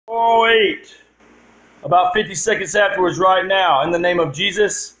2:08, about 50 seconds afterwards right now, in the name of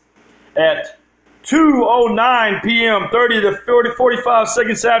Jesus, at 2:09 p.m., 30 to 45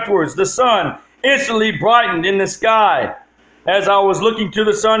 seconds afterwards, the sun instantly brightened in the sky. As I was looking to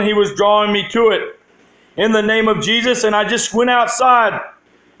the sun, he was drawing me to it. In the name of Jesus, and I just went outside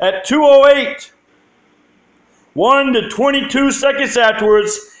at 2:08. 1 to 22 seconds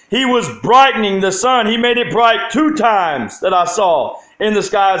afterwards, he was brightening the sun. He made it bright 2 times that I saw in the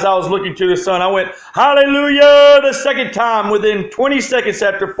sky as I was looking to the sun. I went, hallelujah, the second time within 20 seconds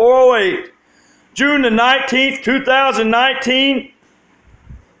after 4:08. June the 19th, 2019.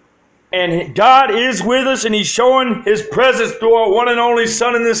 And God is with us, and he's showing his presence through our one and only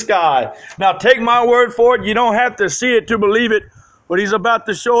sun in the sky. Now take my word for it. You don't have to see it to believe it. But he's about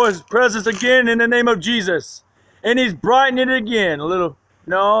to show his presence again in the name of Jesus. And he's brightening it again. A little,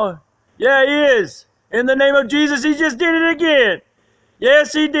 no. Yeah, he is. In the name of Jesus, he just did it again.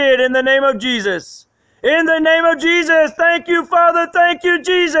 Yes, he did. In the name of Jesus. In the name of Jesus. Thank you, Father. Thank you,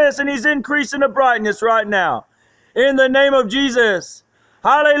 Jesus. And he's increasing the brightness right now. In the name of Jesus.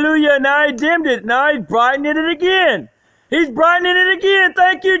 Hallelujah. Now he dimmed it. Now he's brightening it again. He's brightening it again.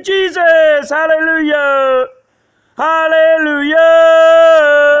 Thank you, Jesus. Hallelujah. Hallelujah.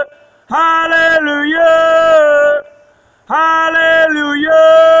 Hallelujah. Hallelujah.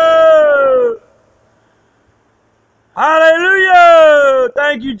 Hallelujah.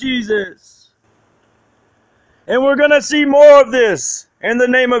 Thank you, Jesus. And we're going to see more of this in the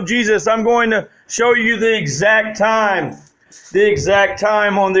name of Jesus. I'm going to show you the exact time. The exact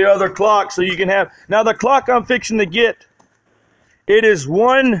time on the other clock so you can have. Now the clock I'm fixing to get, it is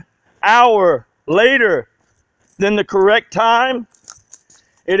 1 hour later than the correct time.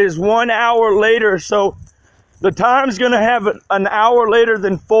 It is 1 hour later, so the time's going to have an hour later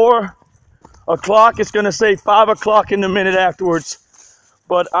than 4 o'clock. It's going to say 5 o'clock in the minute afterwards.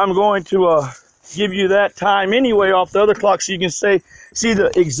 But I'm going to give you that time anyway off the other clock so you can see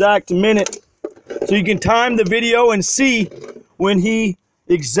the exact minute. So you can time the video and see when he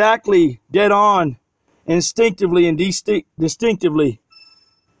exactly, dead on, instinctively and distinctively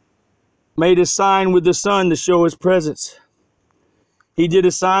made a sign with the sun to show his presence. He did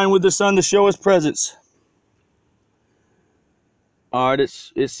a sign with the sun to show his presence. All right, it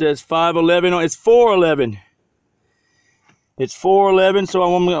says 5:11. It's 4:11. It's 4:11. So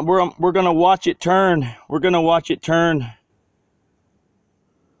we're gonna watch it turn. We're gonna watch it turn.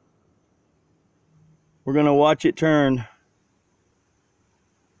 We're gonna watch it turn.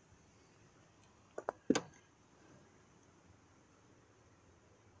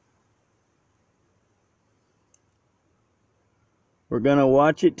 We're going to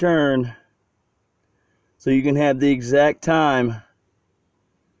watch it turn so you can have the exact time.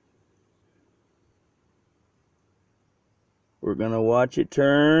 We're going to watch it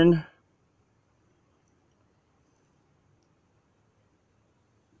turn.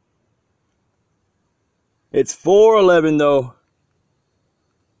 It's 4:11 though.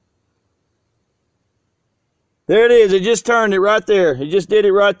 There it is. It just turned it right there. It just did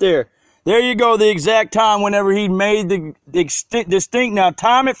it right there. There you go, the exact time whenever he made the distinct. Now,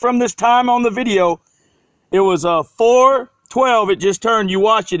 time it from this time on the video. It was 4:12. It just turned. You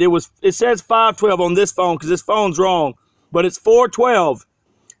watch it. It says 5:12 on this phone because this phone's wrong. But it's 4:12.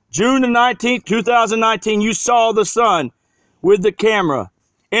 June the 19th, 2019. You saw the sun with the camera.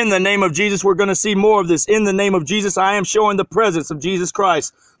 In the name of Jesus, we're going to see more of this. In the name of Jesus, I am showing the presence of Jesus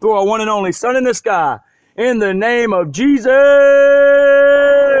Christ through our one and only sun in the sky. In the name of Jesus.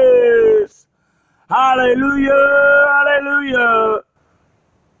 Hallelujah, hallelujah.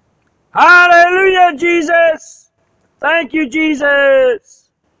 Hallelujah, Jesus. Thank you,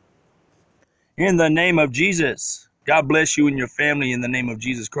 Jesus. In the name of Jesus. God bless you and your family in the name of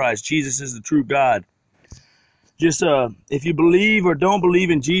Jesus Christ. Jesus is the true God. Just if you believe or don't believe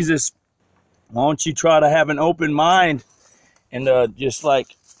in Jesus, why don't you try to have an open mind and just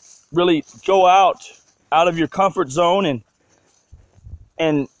like really go out of your comfort zone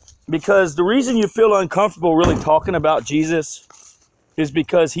and because the reason you feel uncomfortable really talking about Jesus is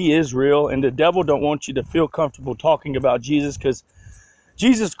because he is real, and the devil don't want you to feel comfortable talking about Jesus because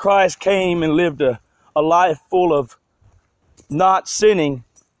Jesus Christ came and lived a life full of not sinning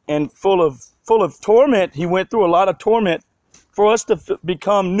and full of torment. He went through a lot of torment for us to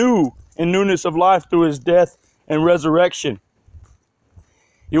become new in newness of life through his death and resurrection.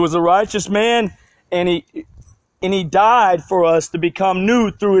 He was a righteous man, and he died for us to become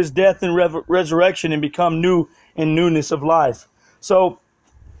new through his death and resurrection and become new in newness of life. So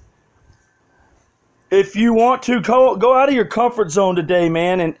if you want to go out of your comfort zone today,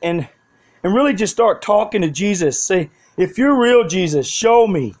 man, and really just start talking to Jesus. Say, if you're real, Jesus, show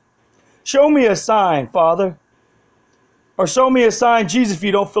me. Show me a sign, Father. Or show me a sign, Jesus, if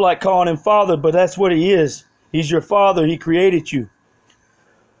you don't feel like calling him Father, but that's what he is. He's your Father. He created you.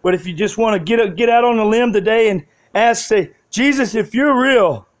 But if you just want to get out on a limb today and ask, say, Jesus, if you're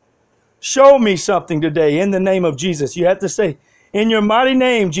real, show me something today in the name of Jesus. You have to say, in your mighty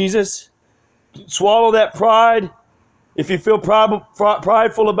name, Jesus. Swallow that pride. If you feel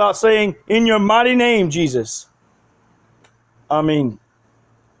prideful about saying, in your mighty name, Jesus. I mean,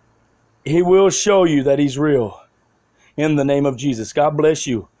 he will show you that he's real. In the name of Jesus. God bless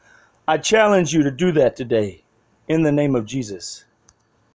you. I challenge you to do that today. In the name of Jesus.